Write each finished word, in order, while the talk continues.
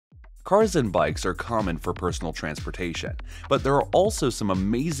Cars and bikes are common for personal transportation, but there are also some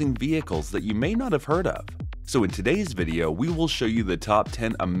amazing vehicles that you may not have heard of. So in today's video, we will show you the top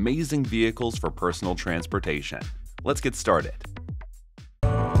 10 amazing vehicles for personal transportation. Let's get started.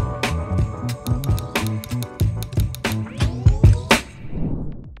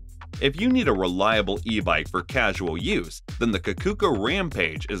 If you need a reliable e-bike for casual use, then the Kakuka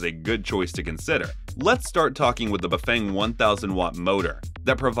Rampage is a good choice to consider. Let's start talking with the Bafang 1000-watt motor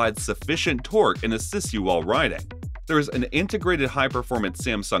that provides sufficient torque and assists you while riding. There is an integrated high-performance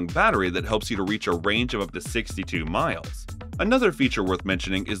Samsung battery that helps you to reach a range of up to 62 miles. Another feature worth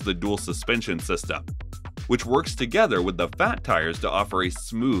mentioning is the dual suspension system, which works together with the fat tires to offer a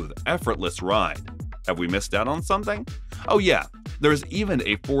smooth, effortless ride. Have we missed out on something? Oh yeah, there's even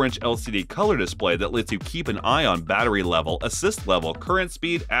a 4-inch LCD color display that lets you keep an eye on battery level, assist level, current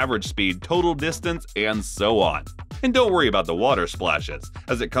speed, average speed, total distance, and so on. And don't worry about the water splashes,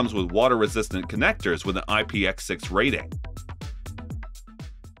 as it comes with water-resistant connectors with an IPX6 rating.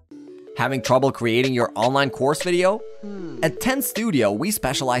 Having trouble creating your online course video? At 10 Studio, we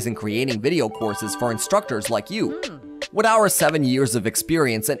specialize in creating video courses for instructors like you. With our 7 years of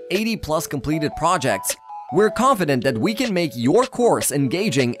experience and 80+ completed projects, we're confident that we can make your course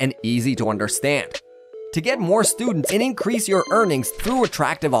engaging and easy to understand. To get more students and increase your earnings through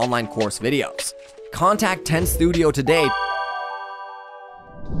attractive online course videos, contact 10 Studio today.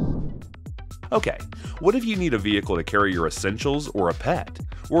 Okay, what if you need a vehicle to carry your essentials or a pet?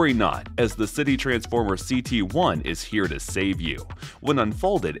 Worry not, as the City Transformer CT1 is here to save you. When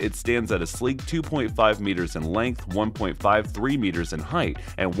unfolded, it stands at a sleek 2.5 meters in length, 1.53 meters in height,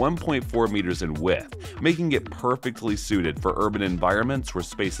 and 1.4 meters in width, making it perfectly suited for urban environments where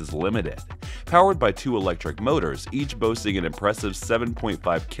space is limited. Powered by 2 electric motors, each boasting an impressive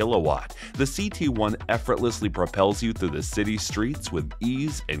 7.5 kilowatt, the CT1 effortlessly propels you through the city streets with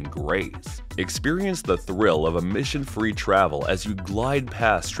ease and grace. Experience the thrill of emission-free travel as you glide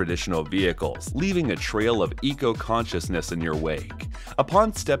past traditional vehicles, leaving a trail of eco-consciousness in your wake.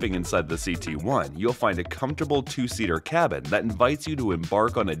 Upon stepping inside the CT1, you'll find a comfortable 2-seater cabin that invites you to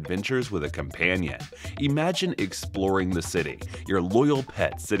embark on adventures with a companion. Imagine exploring the city, your loyal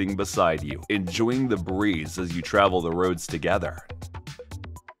pet sitting beside you, enjoying the breeze as you travel the roads together.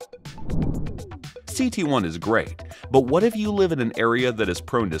 CT1 is great, but what if you live in an area that is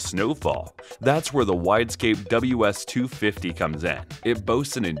prone to snowfall? That's where the Widescape WS250 comes in. It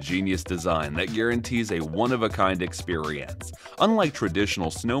boasts an ingenious design that guarantees a one-of-a-kind experience. Unlike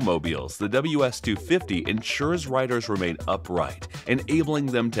traditional snowmobiles, the WS250 ensures riders remain upright, enabling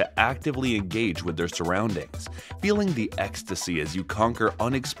them to actively engage with their surroundings, feeling the ecstasy as you conquer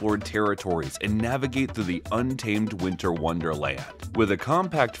unexplored territories and navigate through the untamed winter wonderland. With a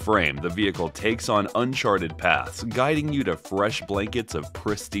compact frame, the vehicle takes on uncharted paths, guiding you to fresh blankets of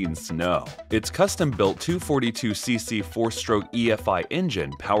pristine snow. Its custom-built 242cc 4-stroke EFI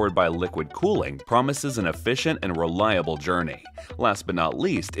engine powered by liquid cooling promises an efficient and reliable journey. Last but not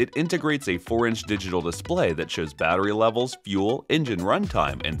least, it integrates a 4-inch digital display that shows battery levels, fuel, engine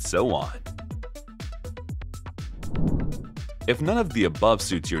runtime, and so on. If none of the above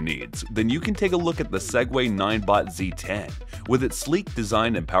suits your needs, then you can take a look at the Segway Ninebot Z10. With its sleek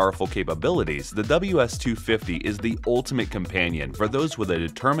design and powerful capabilities, the WS250 is the ultimate companion for those with a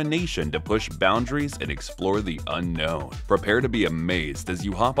determination to push boundaries and explore the unknown. Prepare to be amazed as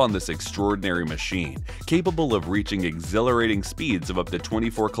you hop on this extraordinary machine, capable of reaching exhilarating speeds of up to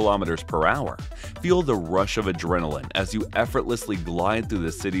 24 kilometers per hour. Feel the rush of adrenaline as you effortlessly glide through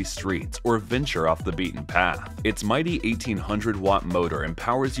the city streets or venture off the beaten path. Its mighty 1800-watt motor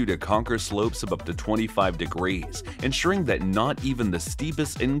empowers you to conquer slopes of up to 25 degrees, ensuring that not even the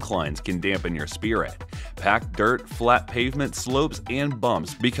steepest inclines can dampen your spirit. Packed dirt, flat pavement, slopes, and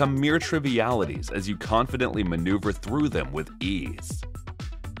bumps become mere trivialities as you confidently maneuver through them with ease.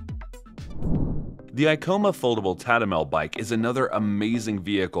 The ICOMA foldable TATAMEL bike is another amazing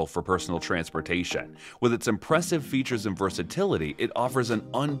vehicle for personal transportation. With its impressive features and versatility, it offers an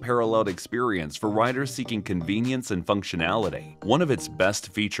unparalleled experience for riders seeking convenience and functionality. One of its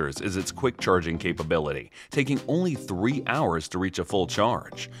best features is its quick charging capability, taking only 3 hours to reach a full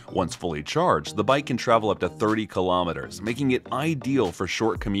charge. Once fully charged, the bike can travel up to 30 kilometers, making it ideal for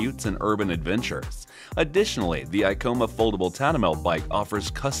short commutes and urban adventures. Additionally, the ICOMA foldable TATAMEL bike offers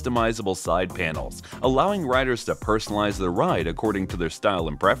customizable side panels, allowing riders to personalize their ride according to their style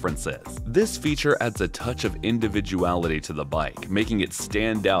and preferences. This feature adds a touch of individuality to the bike, making it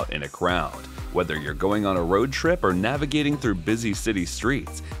stand out in a crowd. Whether you're going on a road trip or navigating through busy city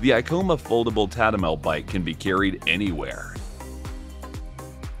streets, the ICOMA foldable TATAMEL bike can be carried anywhere.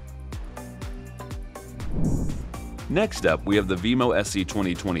 Next up, we have the Veemo SE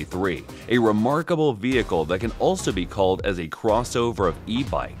 2023, a remarkable vehicle that can also be called as a crossover of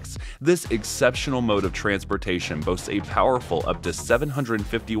e-bikes. This exceptional mode of transportation boasts a powerful up to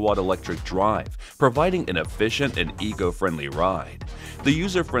 750-watt electric drive, providing an efficient and eco-friendly ride. The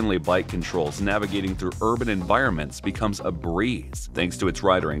user-friendly bike controls navigating through urban environments becomes a breeze, thanks to its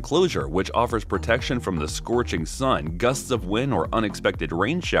rider enclosure, which offers protection from the scorching sun, gusts of wind, or unexpected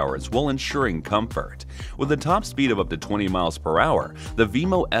rain showers while ensuring comfort. With a top speed of up to 20 miles per hour, the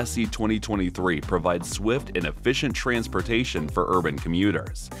Veemo SE 2023 provides swift and efficient transportation for urban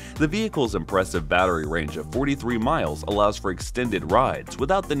commuters. The vehicle's impressive battery range of 43 miles allows for extended rides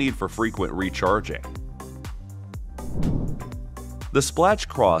without the need for frequent recharging. The SPLACH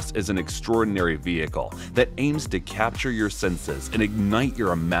Cross is an extraordinary vehicle that aims to capture your senses and ignite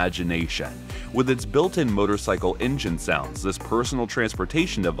your imagination. With its built-in motorcycle engine sounds, this personal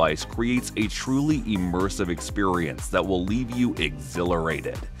transportation device creates a truly immersive experience that will leave you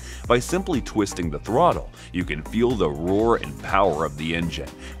exhilarated. By simply twisting the throttle, you can feel the roar and power of the engine,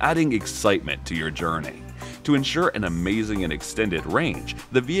 adding excitement to your journey. To ensure an amazing and extended range,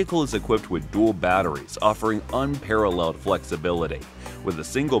 the vehicle is equipped with dual batteries, offering unparalleled flexibility. With a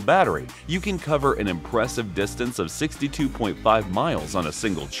single battery, you can cover an impressive distance of 62.5 miles on a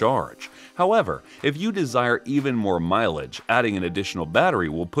single charge. However, if you desire even more mileage, adding an additional battery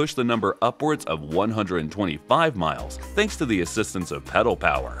will push the number upwards of 125 miles, thanks to the assistance of pedal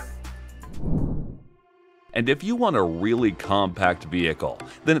power. And if you want a really compact vehicle,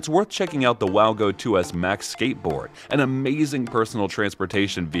 then it's worth checking out the Wowgo 2S Max skateboard, an amazing personal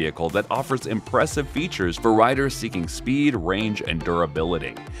transportation vehicle that offers impressive features for riders seeking speed, range, and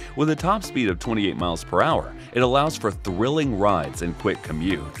durability. With a top speed of 28 miles per hour, it allows for thrilling rides and quick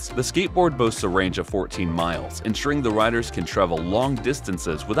commutes. The skateboard boasts a range of 14 miles, ensuring the riders can travel long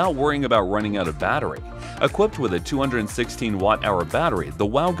distances without worrying about running out of battery. Equipped with a 216 watt-hour battery, the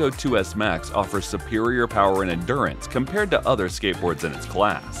Wowgo 2S Max offers superior power and endurance compared to other skateboards in its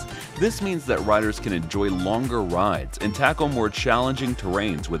class. This means that riders can enjoy longer rides and tackle more challenging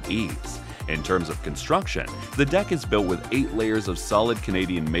terrains with ease. In terms of construction, the deck is built with 8 layers of solid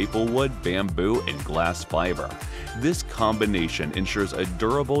Canadian maple wood, bamboo, and glass fiber. This combination ensures a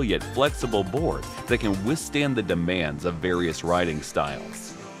durable yet flexible board that can withstand the demands of various riding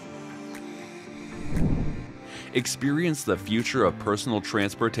styles. Experience the future of personal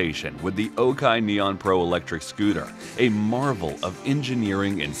transportation with the OKAI Neon Pro electric scooter, a marvel of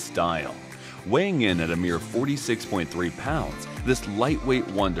engineering and style. Weighing in at a mere 46.3 pounds, this lightweight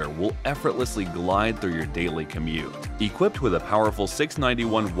wonder will effortlessly glide through your daily commute. Equipped with a powerful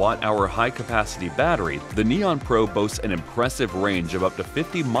 691 watt-hour high-capacity battery, the Neon Pro boasts an impressive range of up to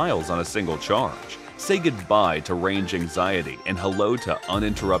 50 miles on a single charge. Say goodbye to range anxiety and hello to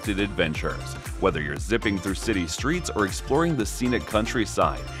uninterrupted adventures. Whether you're zipping through city streets or exploring the scenic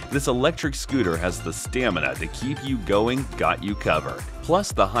countryside, this electric scooter has the stamina to keep you going, got you covered.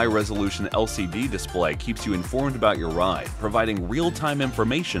 Plus, the high-resolution LCD display keeps you informed about your ride, providing real-time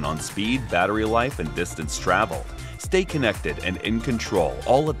information on speed, battery life, and distance traveled. Stay connected and in control,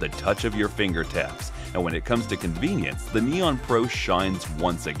 all at the touch of your fingertips. And when it comes to convenience, the Neon Pro shines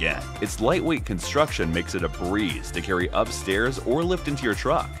once again. Its lightweight construction makes it a breeze to carry upstairs or lift into your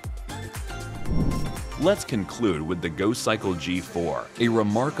truck. Let's conclude with the Gocycle G4, a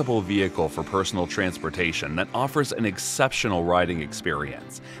remarkable vehicle for personal transportation that offers an exceptional riding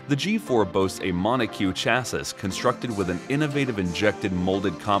experience. The G4 boasts a monocoque chassis constructed with an innovative injected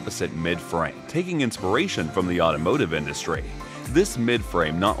molded composite mid-frame, taking inspiration from the automotive industry. This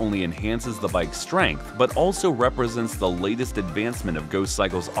mid-frame not only enhances the bike's strength, but also represents the latest advancement of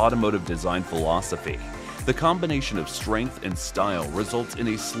Gocycle's automotive design philosophy. The combination of strength and style results in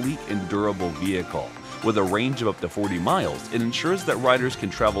a sleek and durable vehicle. With a range of up to 40 miles, it ensures that riders can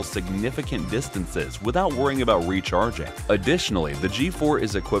travel significant distances without worrying about recharging. Additionally, the G4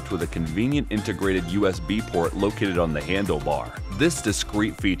 is equipped with a convenient integrated USB port located on the handlebar. This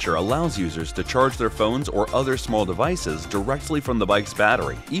discreet feature allows users to charge their phones or other small devices directly from the bike's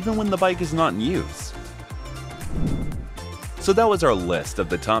battery, even when the bike is not in use. So that was our list of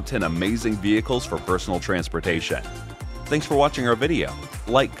the top 10 amazing vehicles for personal transportation. Thanks for watching our video.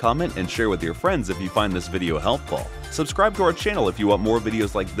 Like, comment, and share with your friends if you find this video helpful. Subscribe to our channel if you want more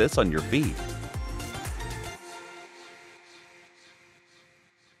videos like this on your feed.